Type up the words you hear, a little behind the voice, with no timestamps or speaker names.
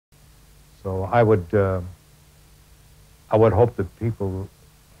So I would hope that people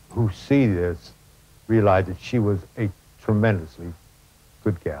who see this realize that she was a tremendously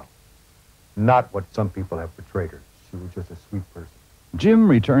good gal. Not what some people have portrayed her. She was just a sweet person. Jim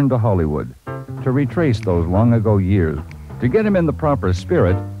returned to Hollywood to retrace those long ago years. To get him in the proper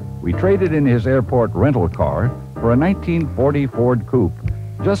spirit, we traded in his airport rental car for a 1940 Ford Coupe,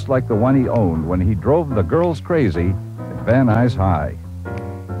 just like the one he owned when he drove the girls crazy at Van Nuys High.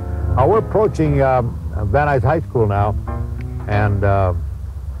 We're approaching Van Nuys High School now, and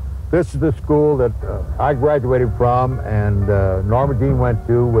this is the school that I graduated from, and Norma Jean went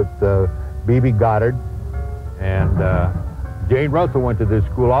to with B.B. Goddard, and Jane Russell went to this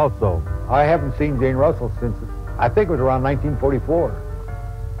school also. I haven't seen Jane Russell since, I think it was around 1944.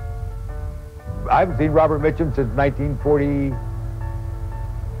 I haven't seen Robert Mitchum since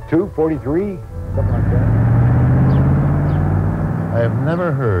 1942, 43, something like that. I have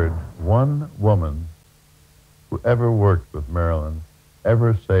never heard one woman who ever worked with Marilyn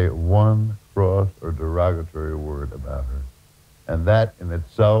ever say one cross or derogatory word about her. And that in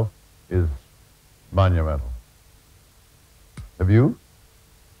itself is monumental. Have you?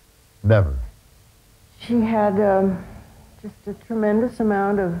 Never. She had just a tremendous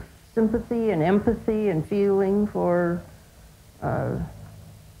amount of sympathy and empathy and feeling for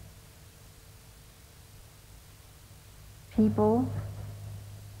people,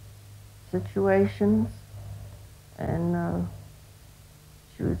 situations, and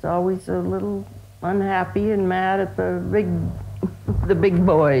she was always a little unhappy and mad at the big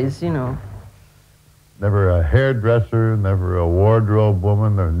boys, you know. Never a hairdresser, never a wardrobe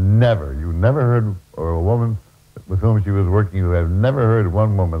woman, or never. You never heard, or a woman with whom she was working, you have never heard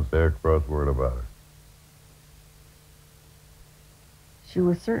one woman say a cross word about her. She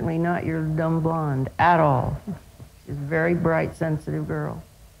was certainly not your dumb blonde at all. She was a very bright, sensitive girl.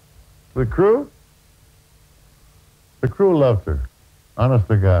 The crew loved her, honest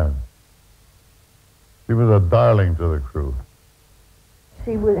to God. She was a darling to the crew.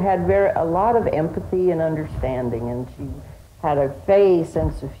 She had a lot of empathy and understanding, and she had a fey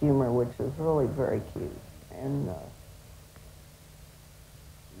sense of humor, which was really very cute. And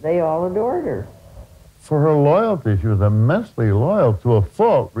they all adored her. For her loyalty, she was immensely loyal, to a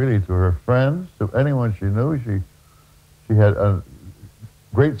fault, really, to her friends, to anyone she knew. She had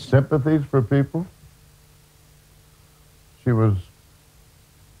great sympathies for people. She was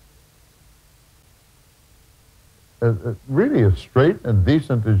really as straight and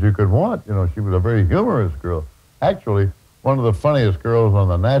decent as you could want. You know, she was a very humorous girl. Actually, one of the funniest girls on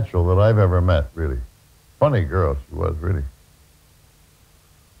The Natural that I've ever met, really. Funny girl she was, really.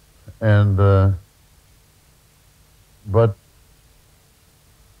 And, but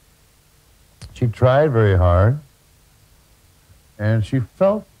she tried very hard, and she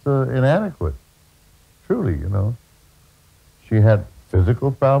felt inadequate, truly, you know. She had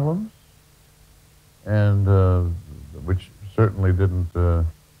physical problems, and which certainly didn't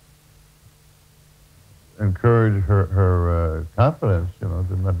encourage her confidence, you know,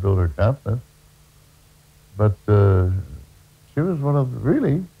 did not build her confidence. But she was one of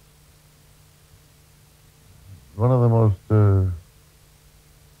the most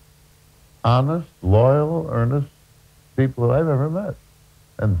honest, loyal, earnest people that I've ever met,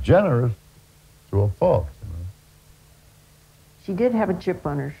 and generous to a fault. You know. She did have a chip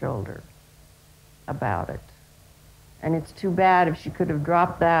on her shoulder about it. And it's too bad. If she could have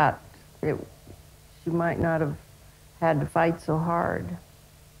dropped that, she might not have had to fight so hard.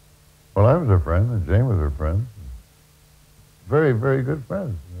 Well, I was her friend, and Jane was her friend. Very, very good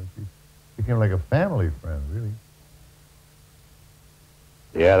friends. You know, she became like a family friend, really.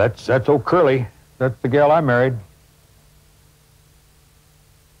 Yeah, that's old Curly. That's the gal I married.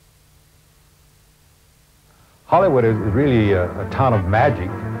 Hollywood is really a town of magic,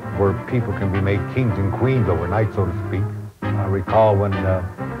 where people can be made kings and queens overnight, so to speak. I recall when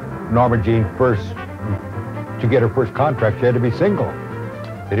Norma Jean to get her first contract, she had to be single.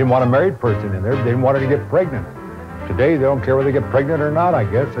 They didn't want a married person in there. They didn't want her to get pregnant. Today, they don't care whether they get pregnant or not, I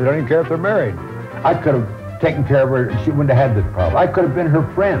guess. They don't even care if they're married. I could have taken care of her. She wouldn't have had this problem. I could have been her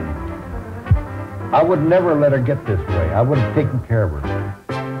friend. I would never let her get this way. I would have taken care of her.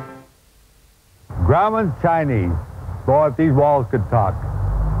 Grauman's Chinese. Boy, if these walls could talk.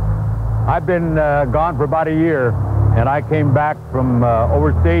 I've been gone for about a year, and I came back from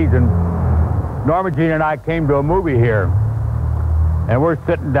overseas, and Norma Jean and I came to a movie here. And we're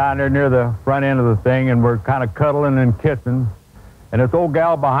sitting down there near the front end of the thing, and we're kind of cuddling and kissing. And this old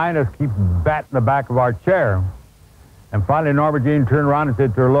gal behind us keeps batting the back of our chair. And finally, Norma Jean turned around and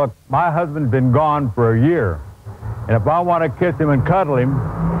said to her, "Look, my husband's been gone for a year. And if I want to kiss him and cuddle him,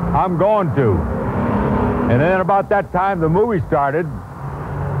 I'm going to. And then about that time, the movie started,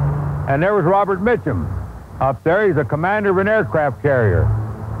 and there was Robert Mitchum up there. He's a commander of an aircraft carrier.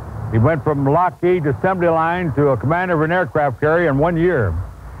 He went from Lockheed assembly line to a commander of an aircraft carrier in 1 year.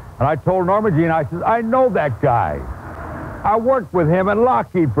 And I told Norma Jean, I said, I know that guy. I worked with him at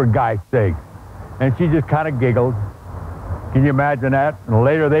Lockheed, for God's sake. And she just kind of giggled. Can you imagine that? And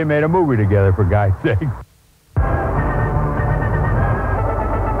later they made a movie together, for God's sake. The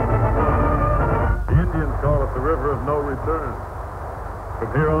Indians call it the River of No Return.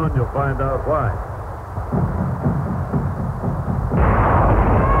 From here on, you'll find out why.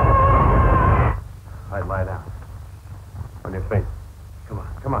 All right, lie down. On your face. Come on,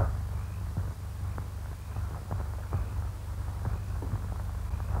 come on.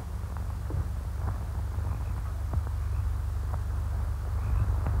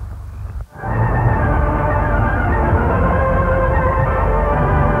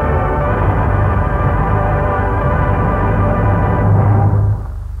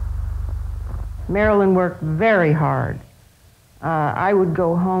 Marilyn worked very hard. I would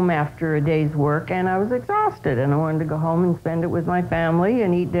go home after a day's work, and I was exhausted, and I wanted to go home and spend it with my family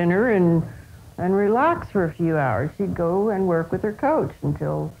and eat dinner and relax for a few hours. She'd go and work with her coach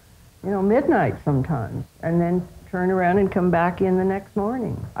until, midnight sometimes, and then turn around and come back in the next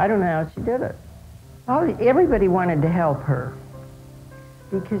morning. I don't know how she did it. Everybody wanted to help her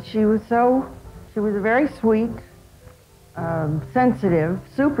because she was a very sweet, sensitive,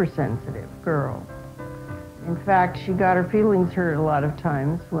 super sensitive girl. In fact, she got her feelings hurt a lot of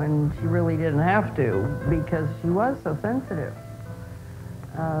times when she really didn't have to because she was so sensitive.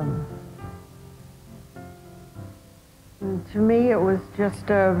 To me, it was just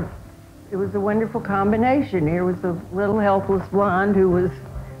a wonderful combination. Here was a little helpless blonde who was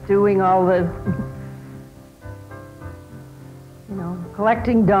doing all the,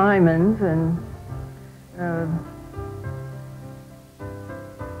 collecting diamonds, and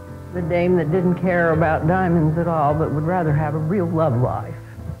the dame that didn't care about diamonds at all, but would rather have a real love life.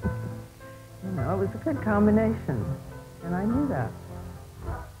 It was a good combination, and I knew that.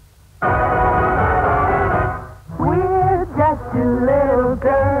 We're just two little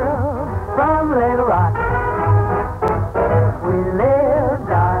girls from Little Rock. We lived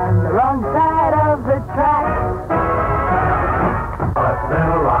on the wrong side of the track. But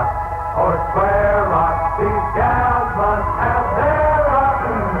Little Rock or Square Rock, these gals must have their rock.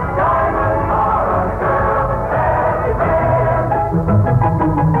 Diamonds are a girl's teddy bear.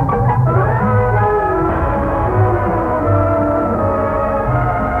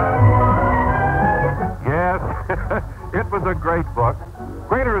 Yes, it was a great book.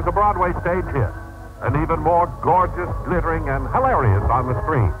 Greater as a Broadway stage hit, and even more gorgeous, glittering, and hilarious on the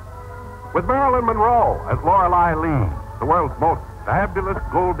screen. With Marilyn Monroe as Lorelei Lee, the world's most fabulous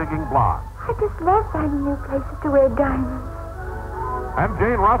gold-digging blonde. I just love finding new places to wear diamonds. And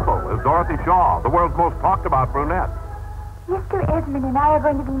Jane Russell as Dorothy Shaw, the world's most talked-about brunette. Mr. Esmond and I are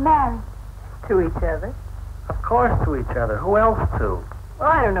going to be married. To each other? Of course, to each other. Who else to? Well,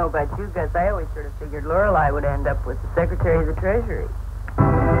 I don't know about you guys. I always sort of figured Lorelei would end up with the Secretary of the Treasury.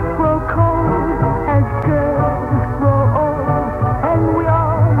 Grow cold as girls grow old, and we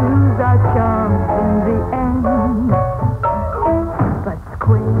all lose our charms in the end. But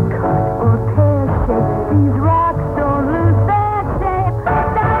square cut or pear shape, these rocks don't lose their shape.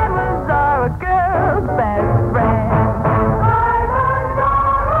 Diamonds are a girl's best friend. Diamonds are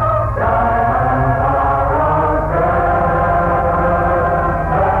a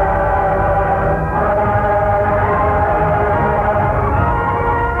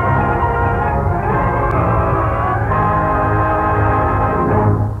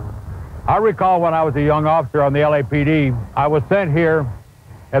I recall when I was a young officer on the LAPD, I was sent here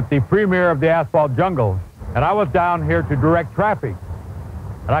at the premiere of The Asphalt Jungle, and I was down here to direct traffic.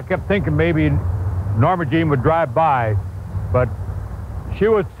 And I kept thinking maybe Norma Jean would drive by, but she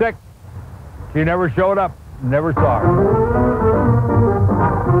was sick. She never showed up, never saw her.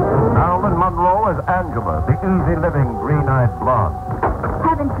 Marilyn Monroe as Angela, the easy-living, green-eyed blonde.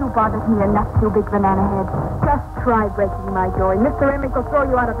 Haven't you bothered me enough, you big banana head? Just try breaking my door, and Mr. Emmett will throw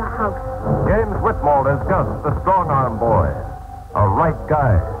you out of the house. James Whitmore as Gus, the strong-arm boy. A right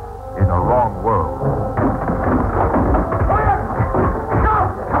guy in a wrong world.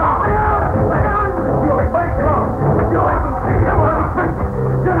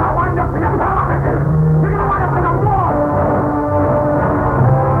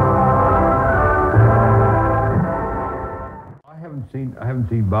 I haven't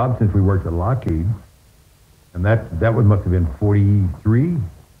seen Bob since we worked at Lockheed, and that must have been 43.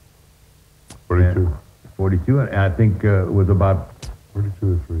 42. 42, and I think it was about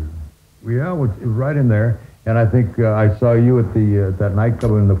 42 or 3. Yeah, it was right in there. And I think I saw you at the that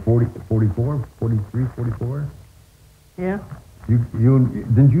nightclub in the 44, 43, 44. Yeah. You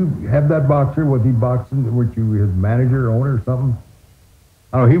didn't you have that boxer? Was he boxing? Were you his manager, owner, or something?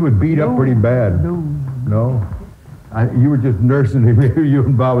 Oh, he was beat up pretty bad. No. You were just nursing him. You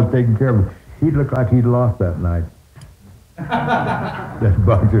and Bob was taking care of him. He looked like he'd lost that night. That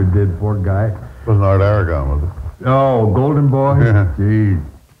boxer did, poor guy. Wasn't Art Aragon, was it? Oh, Golden Boy? Yeah. Jeez.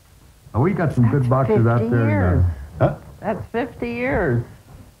 Oh, we got some good boxers out 50 there. years. Huh? That's 50 years.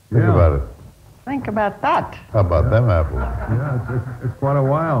 Think about it. Think about that. How about them apples? Yeah, it's quite a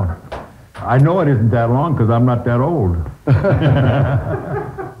while. I know it isn't that long because I'm not that old.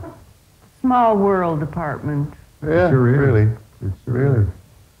 Small world department. Yeah, Sure is. really. It sure is.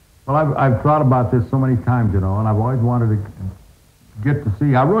 Well, I've thought about this so many times, and I've always wanted to get to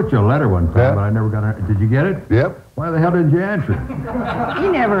see. I wrote you a letter one time, Yeah. but I never got it. Did you get it? Yep. Why the hell didn't you answer? He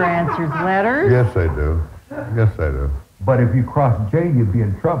never answers letters. Yes, I do. Yes, I do. But if you cross Jane, you'd be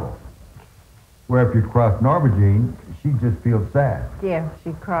in trouble. Where if you cross Norma Jean, she just feels sad. Yeah,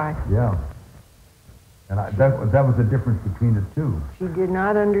 she cried. Yeah. And that was the difference between the two. She did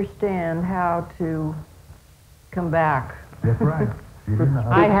not understand how to come back. That's right. She didn't know.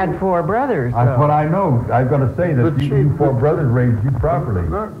 I had 4 brothers. That's what I know. I've got to say that But you 4 brothers raised you properly.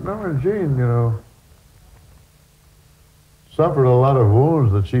 Norma Jean, suffered a lot of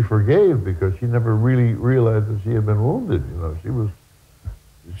wounds that she forgave because she never really realized that she had been wounded.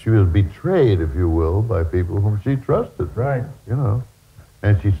 She was betrayed, if you will, by people whom she trusted. Right.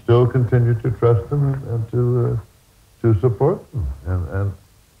 And she still continued to trust them and to support them. And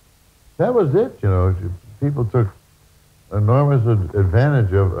that was it, people took enormous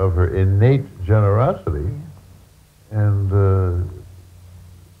advantage of her innate generosity and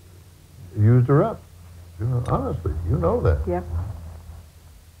used her up. Honestly, you know that. Yep.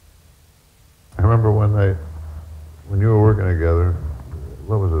 I remember when you were working together,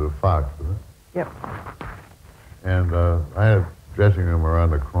 what was it, a Fox, wasn't it? Yep. And I had a dressing room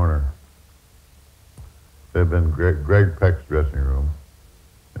around the corner. It had been Greg Peck's dressing room.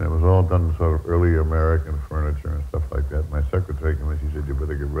 And it was all done in sort of early American furniture and stuff like that. My secretary came in, she said, you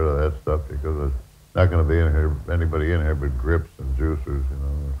better get rid of that stuff because there's not going to be anybody in here but grips and juicers,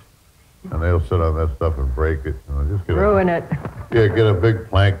 And they'll sit on that stuff and break it. Just Ruin it. Yeah, get a big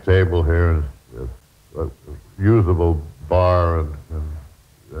plank table here and a usable bar and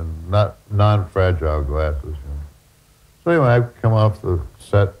not non-fragile glasses. So anyway, I come off the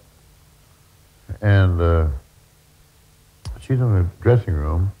set and she's in the dressing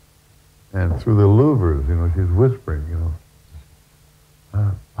room and through the louvers, she's whispering,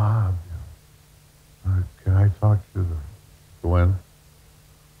 Bob, can I talk to Gwen?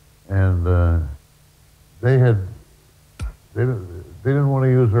 And they didn't want to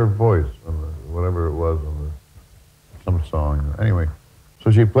use her voice on whatever it was on some song. Anyway,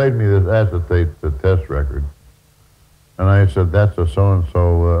 so she played me this acetate test record, and I said, "That's a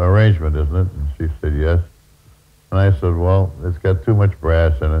so-and-so arrangement, isn't it?" And she said, "Yes." And I said, "Well, it's got too much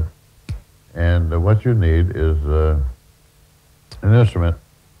brass in it, and what you need is an instrument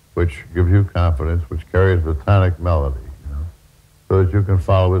which gives you confidence, which carries the tonic melody." So that you can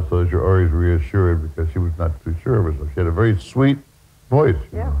follow it, so that you're always reassured, because she was not too sure of herself. She had a very sweet voice,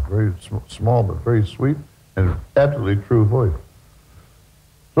 very small but very sweet and absolutely true voice.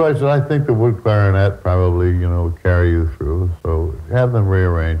 So I said, I think the wood clarinet probably, would carry you through. So have them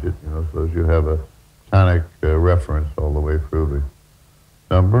rearrange it, so that you have a tonic reference all the way through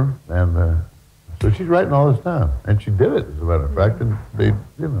the number. And so she's writing all this down, and she did it, as a matter of fact, and they,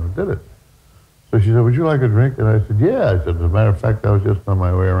 did it. So she said, would you like a drink? And I said, yeah. I said, as a matter of fact, I was just on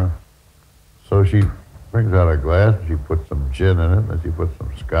my way around. So she brings out a glass, and she puts some gin in it, and she puts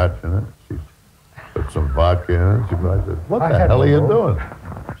some scotch in it. She put some vodka in it. I said, what the hell are you doing?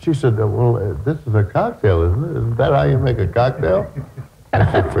 She said, well, this is a cocktail, isn't it? Isn't that how you make a cocktail?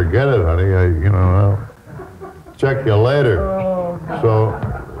 I said, forget it, honey. I'll check you later. So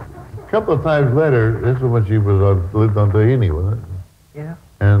a couple of times later, this is when she lived on Dougherty, wasn't it? Yeah.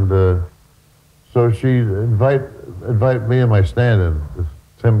 And so she invite me and my stand-in,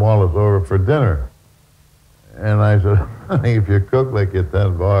 Tim Wallace, over for dinner. And I said, honey, if you cook like you're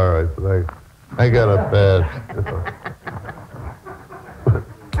 10 bar, I said, I got a pass.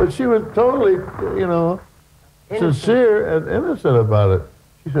 But she was totally, sincere and innocent about it.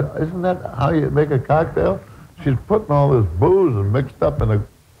 She said, isn't that how you make a cocktail? She's putting all this booze and mixed up in a...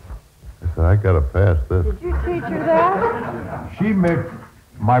 I said, I got to pass this. Did you teach her that? She mixed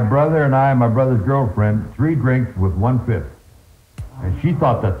my brother and I and my brother's girlfriend 3 drinks with 1/5. And she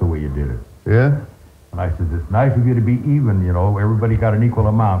thought that's the way you did it. Yeah? And I said, it's nice of you to be even, you know, everybody got an equal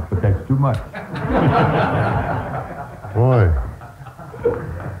amount, but that's too much. Boy.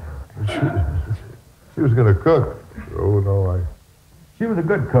 She was going to cook. Oh, no, She was a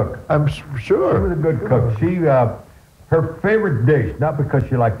good cook. I'm She sure. was a good cook. She, her favorite dish, not because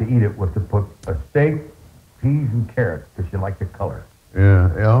she liked to eat it, was to put a steak, peas, and carrots, because she liked the color. Yeah.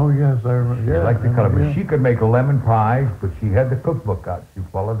 Oh, yes, I remember. She Yeah, liked the color. But yeah. she could make lemon pies, but she had the cookbook out. She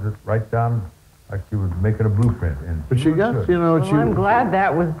followed it right down like she was making a blueprint. And But she was got, good. you know, Well, I'm glad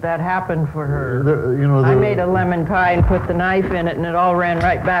that happened for her. you know, I made a lemon pie and put the knife in it, and it all ran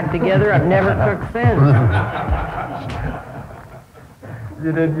right back together. I've never cooked since.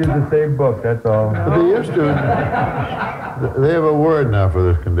 You didn't use the same book, that's all. But they used to. They have a word now for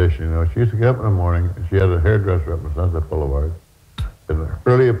this condition. You know, she used to get up in the morning, and she had a hairdresser up in Sunset Boulevard. An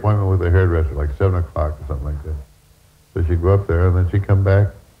early appointment with a hairdresser, like 7 o'clock or something like that. So she'd go up there, and then she'd come back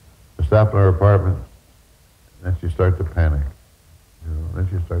and stop in her apartment, and then she'd start to panic. You know, then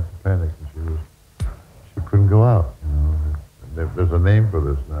she'd start to panic, and she couldn't go out. You know, there's a name for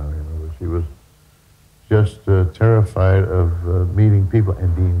this now. You know, but she was just terrified of meeting people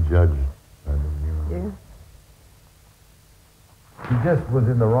and being judged. I mean, you know. Yeah. She just was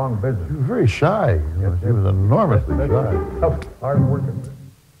in the wrong business. She was very shy. You know, she was enormously shy. Tough, hard working.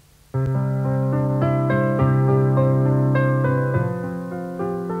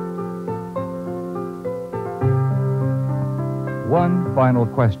 One final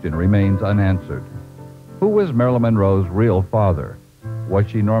question remains unanswered. Who was Marilyn Monroe's real father? Was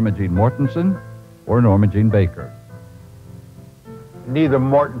she Norma Jean Mortensen or Norma Jean Baker? Neither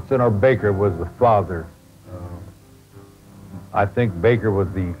Mortensen or Baker was the father. I think Baker was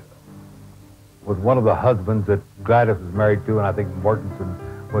one of the husbands that Gladys was married to, and I think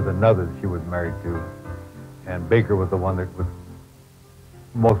Mortensen was another that she was married to. And Baker was the one that was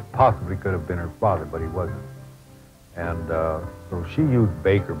most possibly could have been her father, but he wasn't. And so she used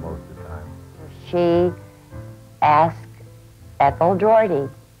Baker most of the time. She asked Ethel Dougherty,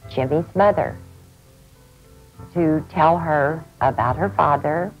 Jimmy's mother, to tell her about her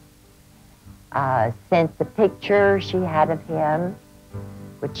father, sent the picture she had of him,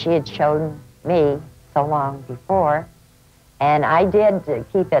 which she had shown me so long before, and I did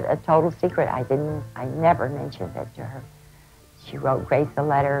keep it a total secret. I never mentioned it to her. She wrote Grace a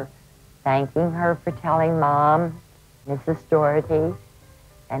letter thanking her for telling Mom, Mrs. Dougherty,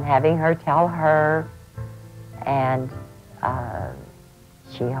 and having her tell her, and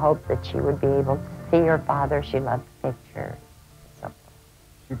she hoped that she would be able to see her father. She loved the picture. So.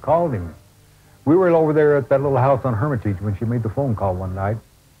 She called him. We were over there at that little house on Hermitage when she made the phone call one night,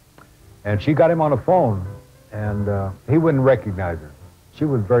 and she got him on the phone, and he wouldn't recognize her. She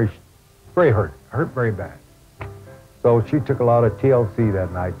was very hurt very bad. So she took a lot of TLC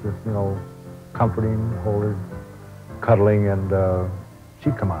that night, just, you know, comforting, holding, cuddling, and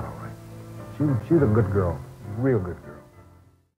she'd come out all right. She was a good girl, real good girl.